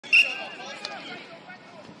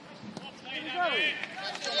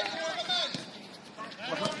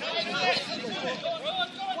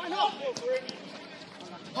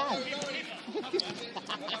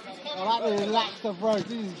I like the relaxed approach.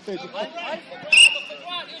 This is good.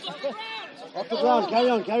 Off the ground, carry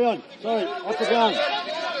on. Sorry, off the ground.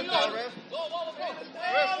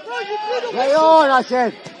 Play on, I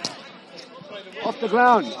said. Off the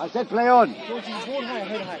ground. I said play on. George, board high,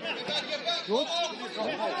 head high. George,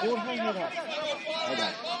 board high, head high. Head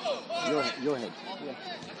high. Your head. Yeah.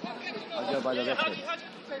 I'll go by the left head.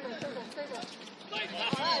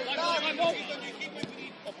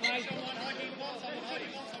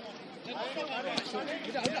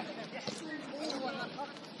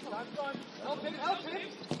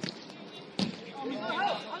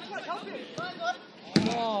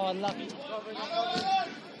 Oh, unlucky.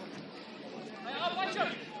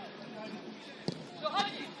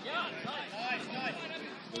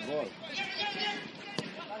 Good ball.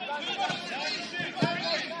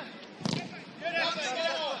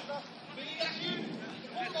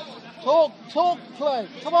 Talk, play.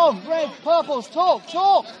 Come on, reds, purples, talk.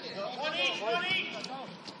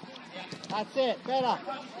 That's it, better.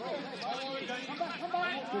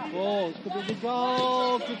 Good ball, could be the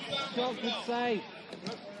goal, good shot, good save.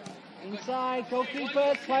 Inside,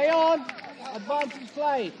 goalkeepers, play on. Advantage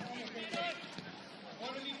play.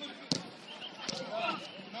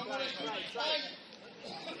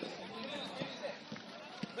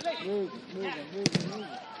 Move.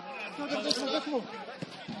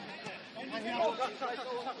 Go.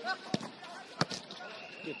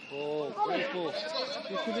 Good ball, great ball.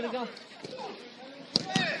 Give it a go.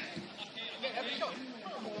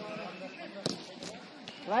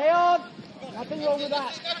 Play on. Nothing wrong with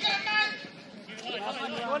that.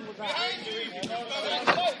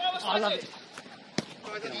 I love it.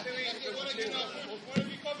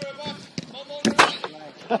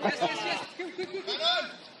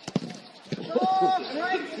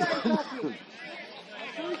 Great save, Matthew.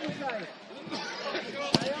 Super save.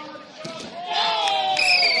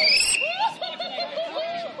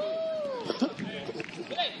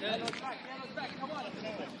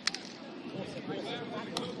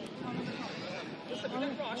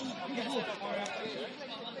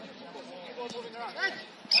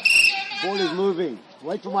 Ball is moving.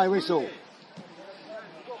 Wait for my whistle.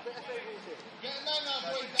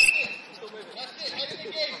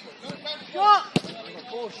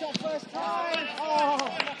 Shot first time. Oh.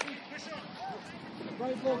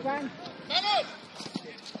 Great ball, gang.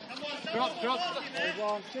 Drop. First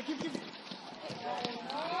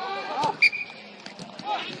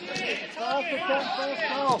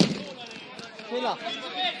goal.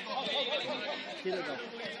 Killer goal.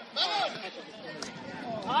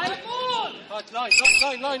 Line.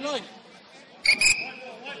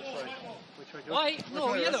 White,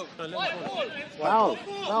 no, yellow. White ball.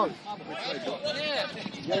 Foul.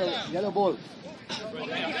 Yeah. Yellow ball.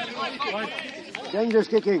 Dangerous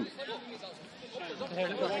kicking.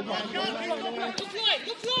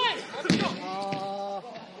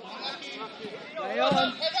 Play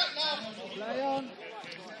on.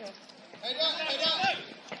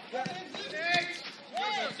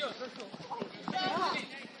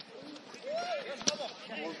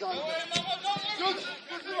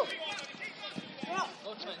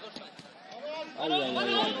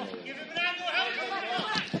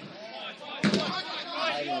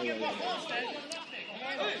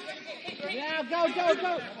 Yeah, go.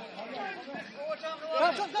 Go.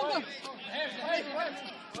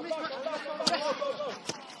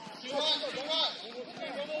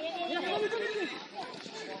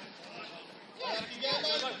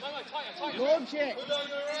 Launch it.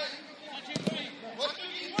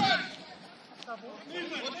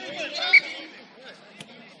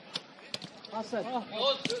 Hassan.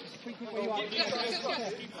 Quick where you are.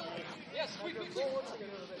 Yes, quick.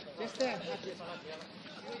 Just there.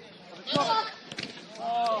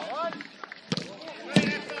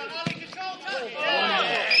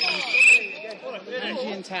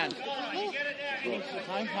 Angie and Tan.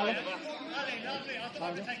 Time, Helen.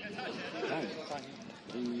 Time.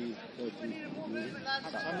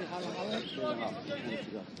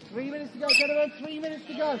 3 minutes to go, gentlemen. 3 minutes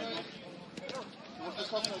to go.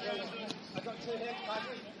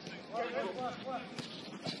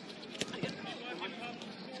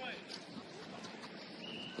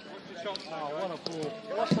 Oh, what a ball.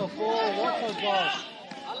 What a ball. What a goal.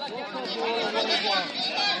 What a goal.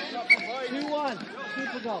 2-1.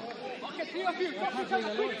 Super goal.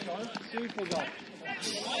 Super goal.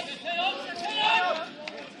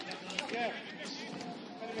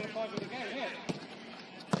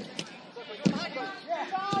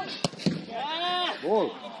 Ball.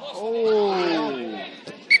 Oh.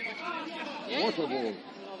 water ball.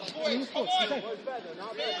 Who's fault? Okay.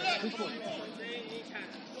 Who's fault?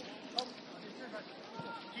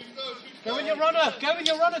 Go with your runner. Go with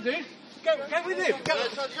your runner, dude. Go with him. Go.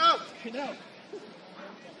 No.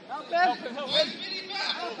 Help them.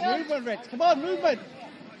 Movement, Reds. Come on, movement.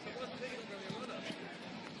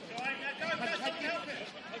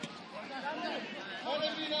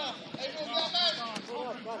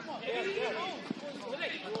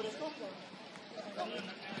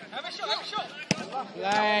 Have a shot.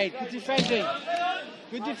 Right, good defending.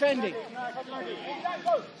 Good defending.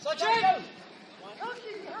 Sachin!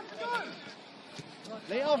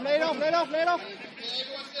 Lay it off.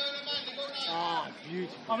 Ah,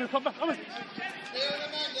 beautiful. I'm going to come back. Go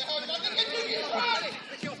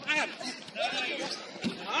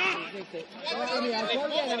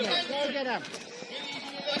get him.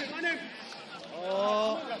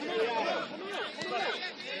 Oh.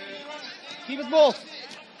 Keep it ball.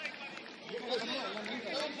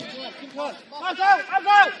 I'll go.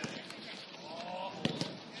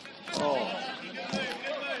 Oh.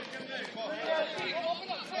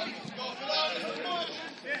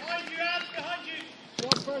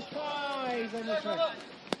 Shot first prize on this one.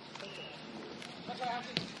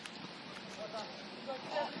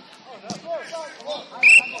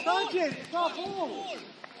 Sanchez, top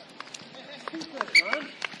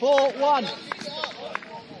 4-1.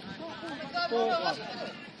 4-1.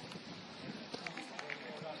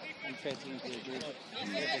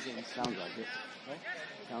 Sounds like it.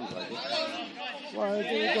 Sounds like it. Well, it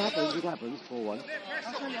happens. 4-1.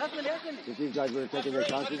 If these guys would have taken their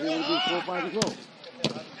chances, it would have been 4-5 as well.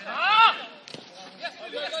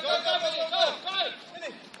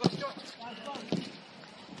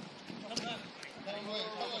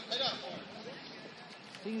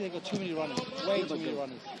 I think they've got too many runners. Way too many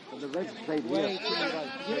runners. But the Reds played Way here. too many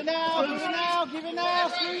runners. Give it now.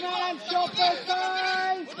 3-9. Shot first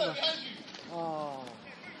time. Oh.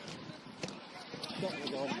 Shot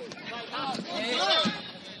was on.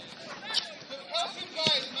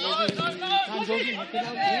 Hands over.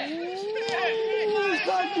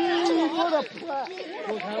 What a play!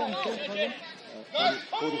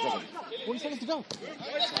 40 seconds. 40 seconds to go.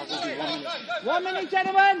 1 minute,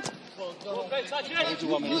 gentlemen.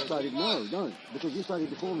 You started, no, because you started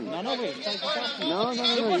before me. No, wait. No,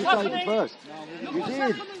 you started first. You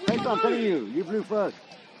did. Next time I'm telling you, you blew first.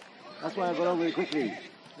 That's why I got over it quickly.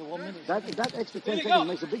 That extra 10 seconds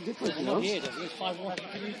makes a big difference, you know.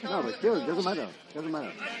 No, but still, it doesn't matter.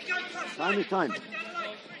 Time is time.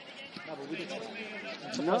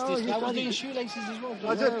 No, this guy was doing shoelaces as well.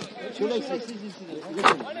 Shoelaces.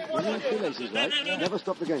 Listen, you need shoelaces, right? Never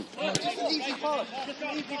stop the game. Never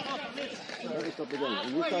stop the game.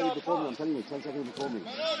 And you started before me, I'm telling you, 10 seconds before me.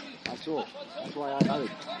 I saw. That's why I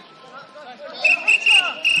hurried.